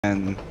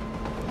and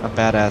a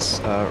badass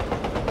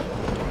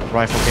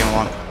rifle came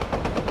along.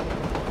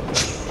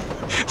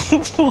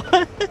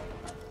 What?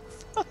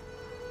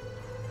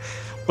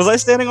 Was I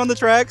standing on the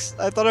tracks?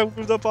 I thought I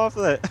moved up off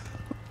of that.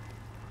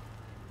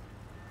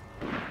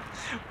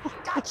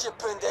 Gotcha,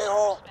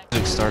 pendejo.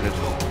 Music started.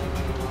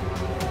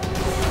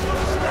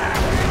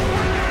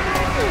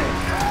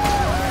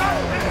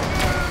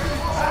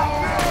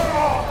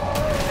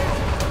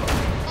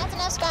 That's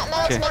enough scrap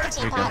metal to make a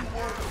teapot.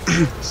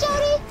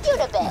 Shorty, you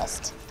the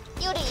best.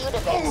 You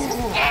the best.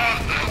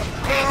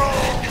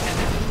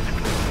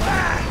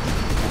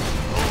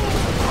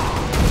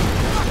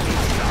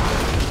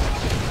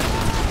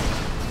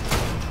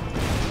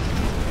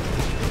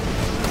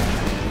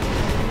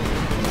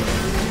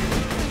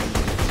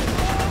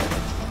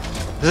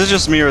 This is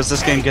just me, or is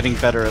this game getting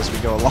better as we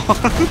go along?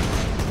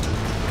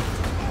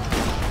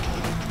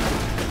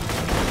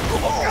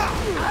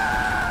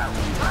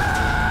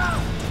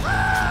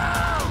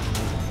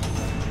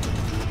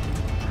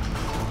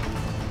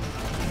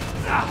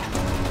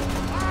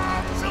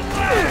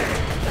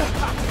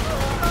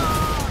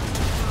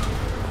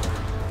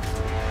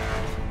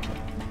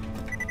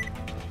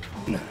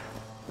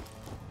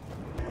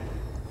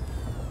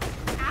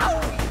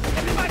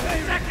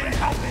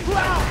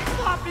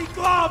 Floppy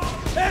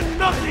globs and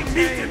nothing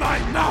meat in my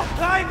mouth.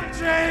 I've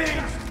changed.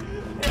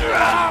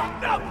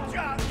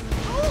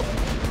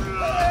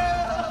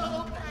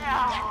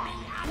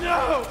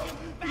 No,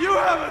 you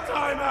have a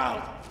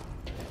timeout.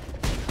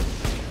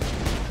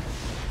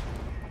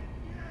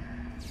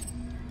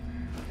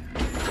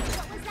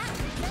 What was that,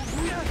 Princess?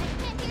 I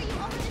can't hear you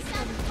over the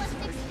sound of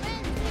Plastic's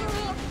friends.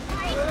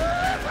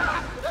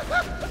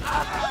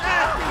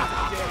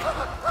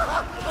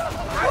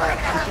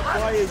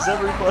 Why is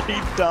everybody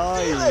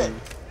dying?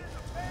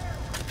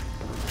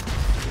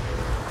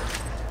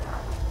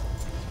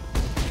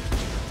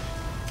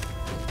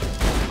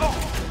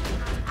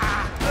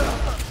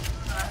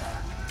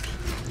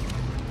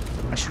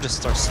 I should just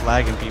start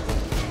slagging people.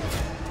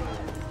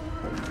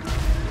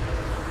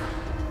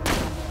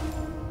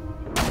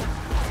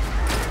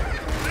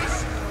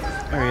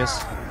 There he is.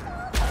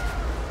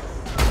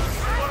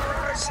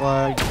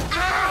 Slag.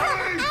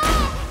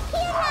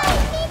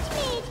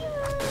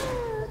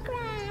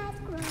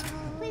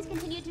 Please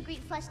continue to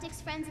greet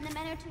Fleshstick's friends in the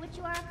manner to which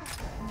you are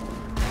accustomed.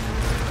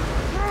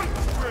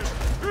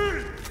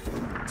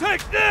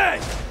 Take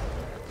this.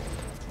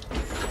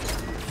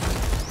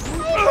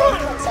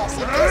 Princess,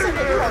 you do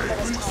something wrong for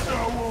this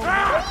time. What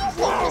do you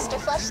think, Mr.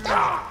 Fleshstick?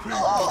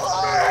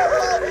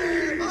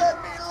 Let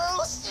me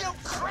loose, you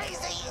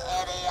crazy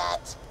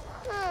idiot!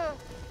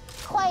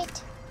 Quite.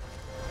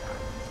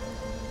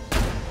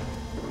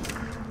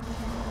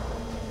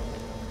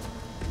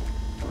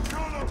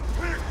 Gonna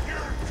pick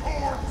your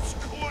corpse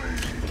clean.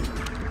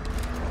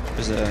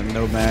 There's a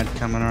nomad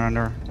coming around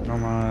her.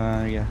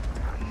 Nomad, yeah.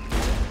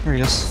 There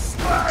he is.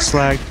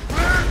 Slag.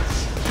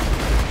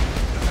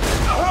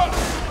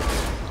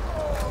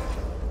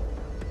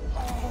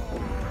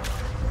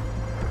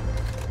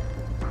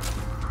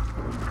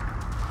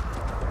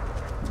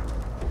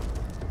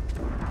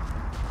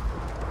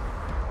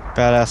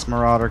 Badass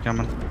marauder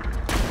coming.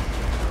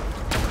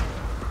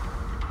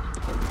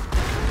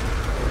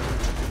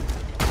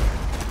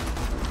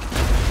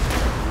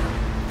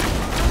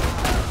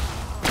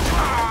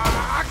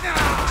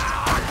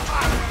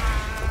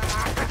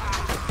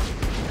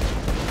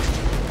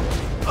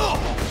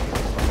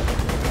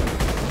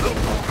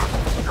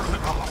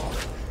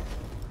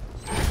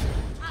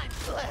 I'm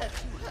glad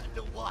you had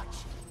to watch.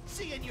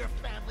 Seeing your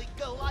family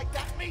go like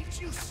that makes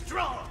you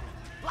strong.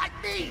 Like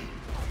me,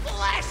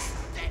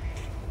 Plastic.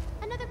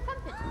 Another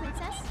crumpet,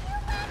 Princess.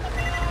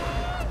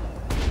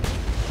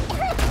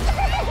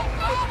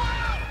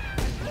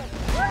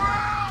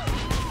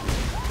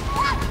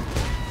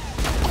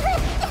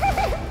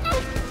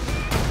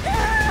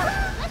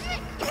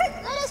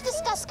 Let us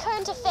discuss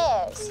current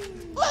affairs.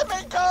 Let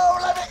me go,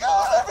 let me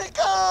go, let me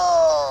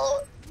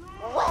go!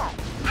 Well,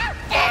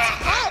 that's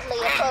hardly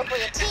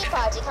appropriate tea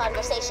party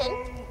conversation.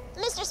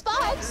 Mr.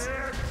 Sparks?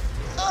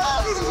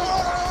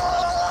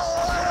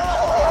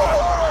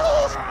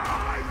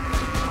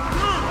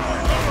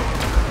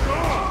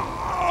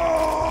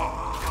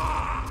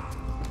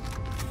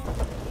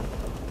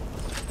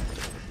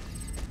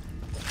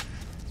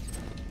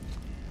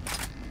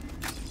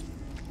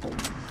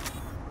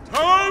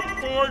 Time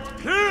for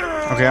kill.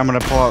 Okay, I'm gonna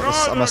pull out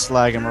this. I'm gonna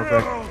slag him real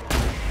quick. Oh,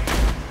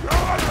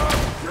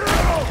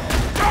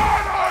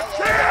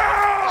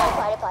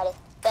 party.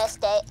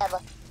 Best day ever.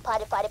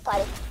 Party.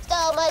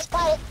 So much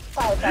party.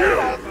 Party.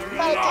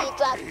 Party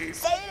drop.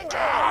 Say it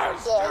again.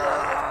 Yeah.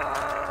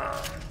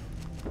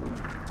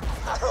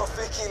 I don't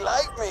think he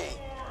liked me.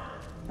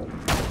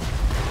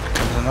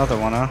 There's another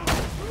one, huh?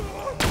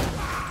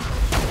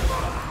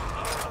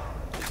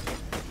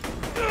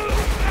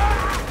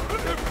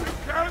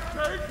 Can't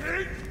take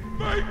it.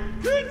 My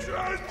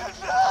kitchen.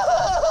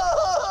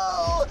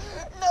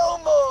 No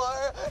more.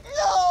 Do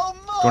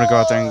you want to go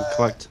out there and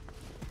collect?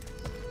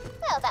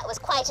 Well, that was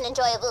quite an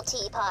enjoyable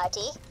tea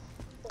party.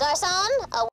 Garçon, a